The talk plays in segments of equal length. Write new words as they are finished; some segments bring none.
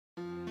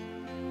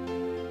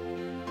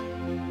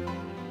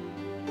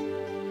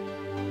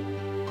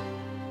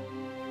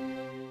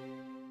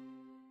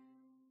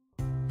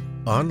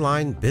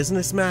Online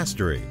Business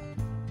Mastery.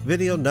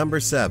 Video number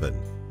 7.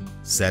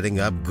 Setting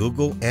up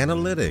Google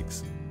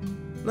Analytics.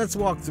 Let's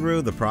walk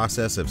through the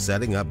process of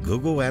setting up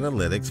Google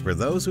Analytics for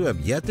those who have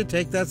yet to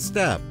take that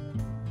step.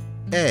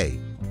 A.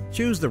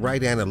 Choose the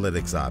right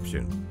analytics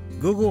option.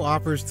 Google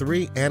offers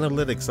 3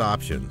 analytics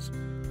options: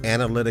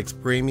 Analytics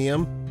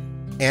Premium,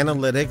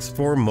 Analytics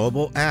for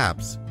Mobile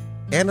Apps,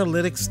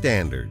 Analytics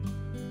Standard.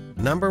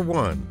 Number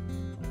 1.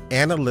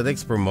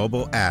 Analytics for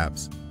Mobile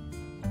Apps.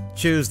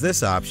 Choose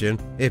this option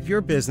if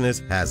your business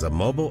has a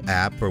mobile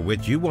app for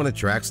which you want to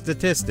track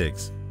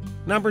statistics.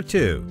 Number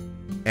 2.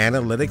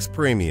 Analytics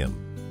Premium.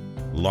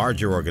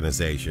 Larger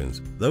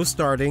organizations, those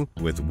starting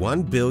with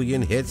 1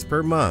 billion hits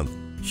per month,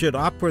 should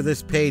opt for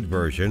this paid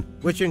version,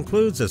 which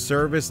includes a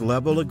service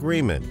level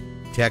agreement,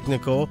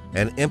 technical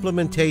and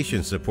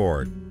implementation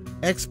support,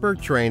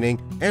 expert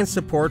training, and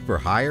support for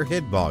higher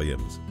hit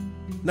volumes.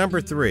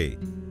 Number 3.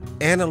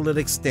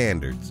 Analytics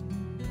Standards.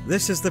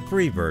 This is the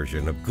free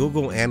version of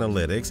Google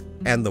Analytics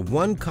and the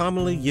one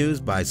commonly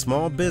used by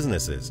small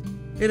businesses.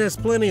 It has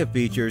plenty of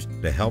features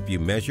to help you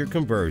measure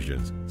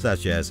conversions,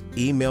 such as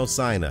email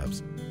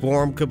signups,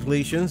 form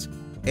completions,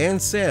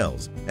 and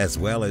sales, as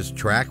well as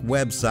track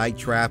website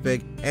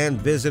traffic and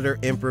visitor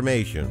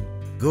information.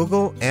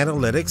 Google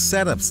Analytics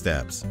Setup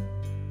Steps.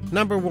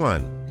 Number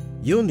 1.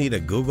 You'll need a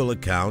Google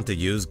account to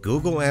use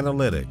Google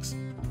Analytics.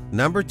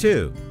 Number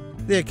 2.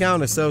 The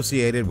account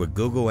associated with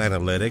Google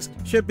Analytics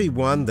should be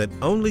one that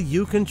only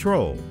you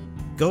control.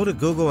 Go to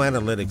Google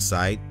Analytics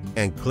site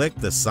and click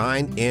the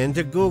Sign In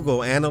to Google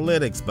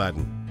Analytics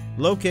button,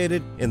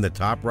 located in the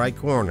top right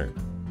corner.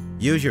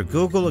 Use your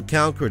Google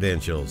account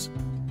credentials,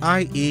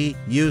 i.e.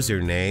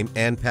 username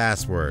and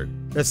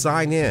password, to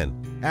sign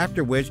in,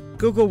 after which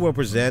Google will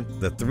present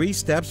the 3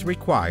 steps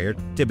required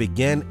to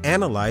begin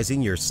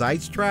analyzing your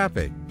site's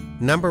traffic.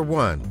 Number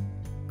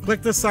 1.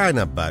 Click the Sign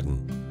Up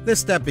button. This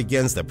step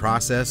begins the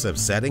process of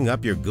setting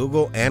up your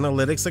Google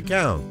Analytics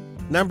account.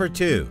 Number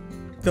 2.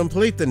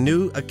 Complete the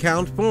new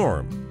account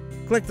form.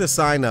 Click the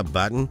Sign Up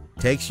button,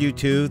 takes you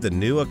to the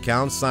new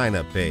account sign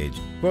up page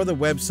for the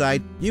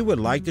website you would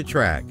like to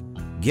track.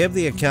 Give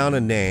the account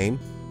a name,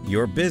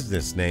 your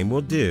business name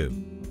will do,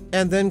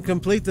 and then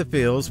complete the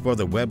fields for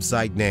the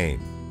website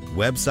name,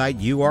 website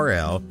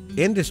URL,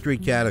 industry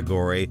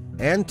category,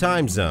 and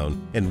time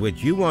zone in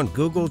which you want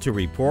Google to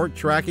report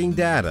tracking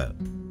data.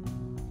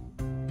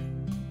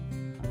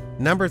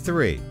 Number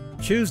 3.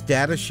 Choose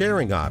data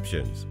sharing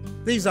options.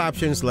 These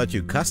options let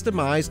you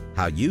customize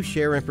how you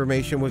share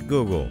information with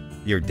Google.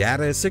 Your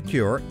data is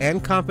secure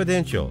and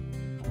confidential,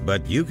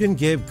 but you can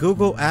give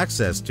Google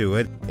access to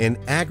it in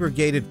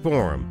aggregated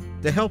form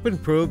to help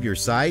improve your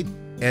site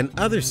and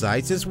other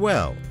sites as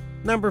well.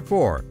 Number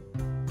 4.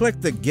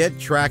 Click the Get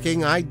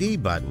Tracking ID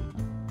button.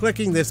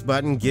 Clicking this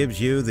button gives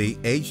you the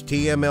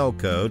HTML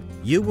code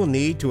you will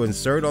need to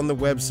insert on the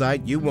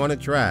website you want to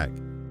track.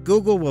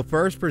 Google will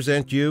first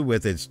present you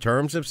with its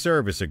Terms of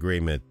Service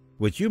agreement,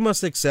 which you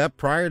must accept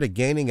prior to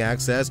gaining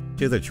access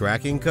to the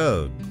tracking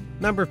code.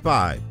 Number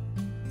 5.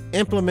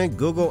 Implement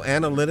Google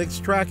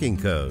Analytics tracking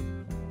code.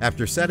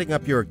 After setting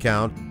up your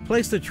account,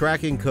 place the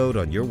tracking code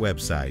on your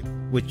website,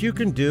 which you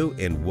can do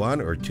in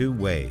 1 or 2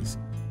 ways.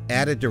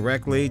 Add it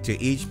directly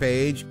to each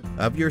page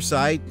of your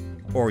site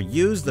or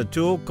use the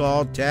tool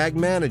called Tag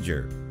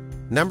Manager.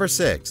 Number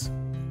 6.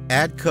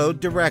 Add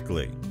code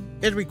directly.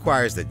 It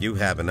requires that you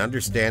have an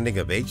understanding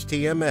of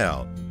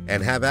HTML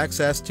and have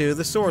access to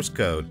the source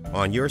code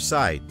on your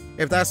site.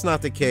 If that's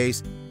not the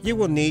case, you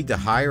will need to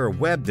hire a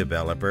web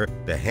developer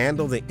to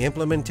handle the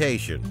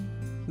implementation.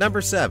 Number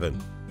 7.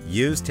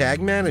 Use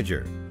Tag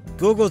Manager.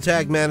 Google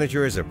Tag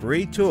Manager is a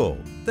free tool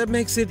that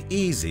makes it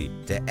easy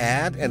to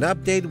add and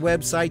update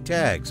website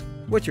tags,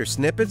 which are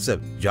snippets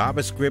of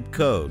JavaScript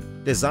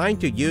code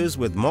designed to use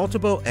with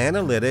multiple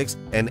analytics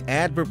and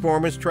ad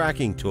performance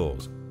tracking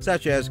tools,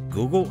 such as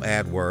Google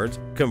AdWords,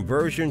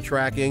 conversion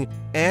tracking,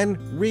 and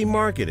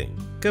remarketing.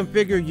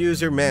 Configure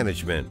user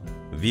management,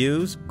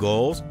 views,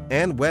 goals,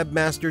 and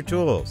webmaster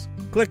tools.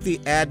 Click the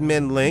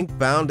admin link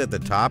found at the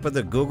top of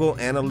the Google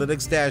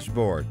Analytics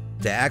dashboard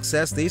to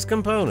access these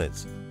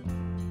components.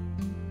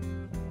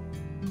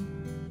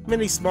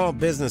 Many small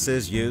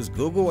businesses use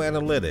Google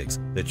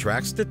Analytics to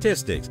track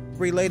statistics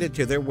related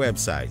to their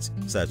websites,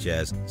 such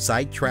as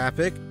site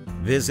traffic,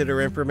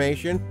 visitor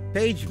information,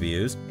 page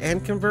views,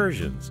 and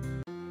conversions.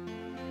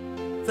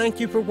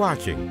 Thank you for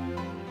watching,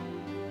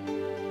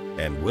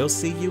 and we'll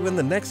see you in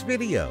the next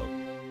video.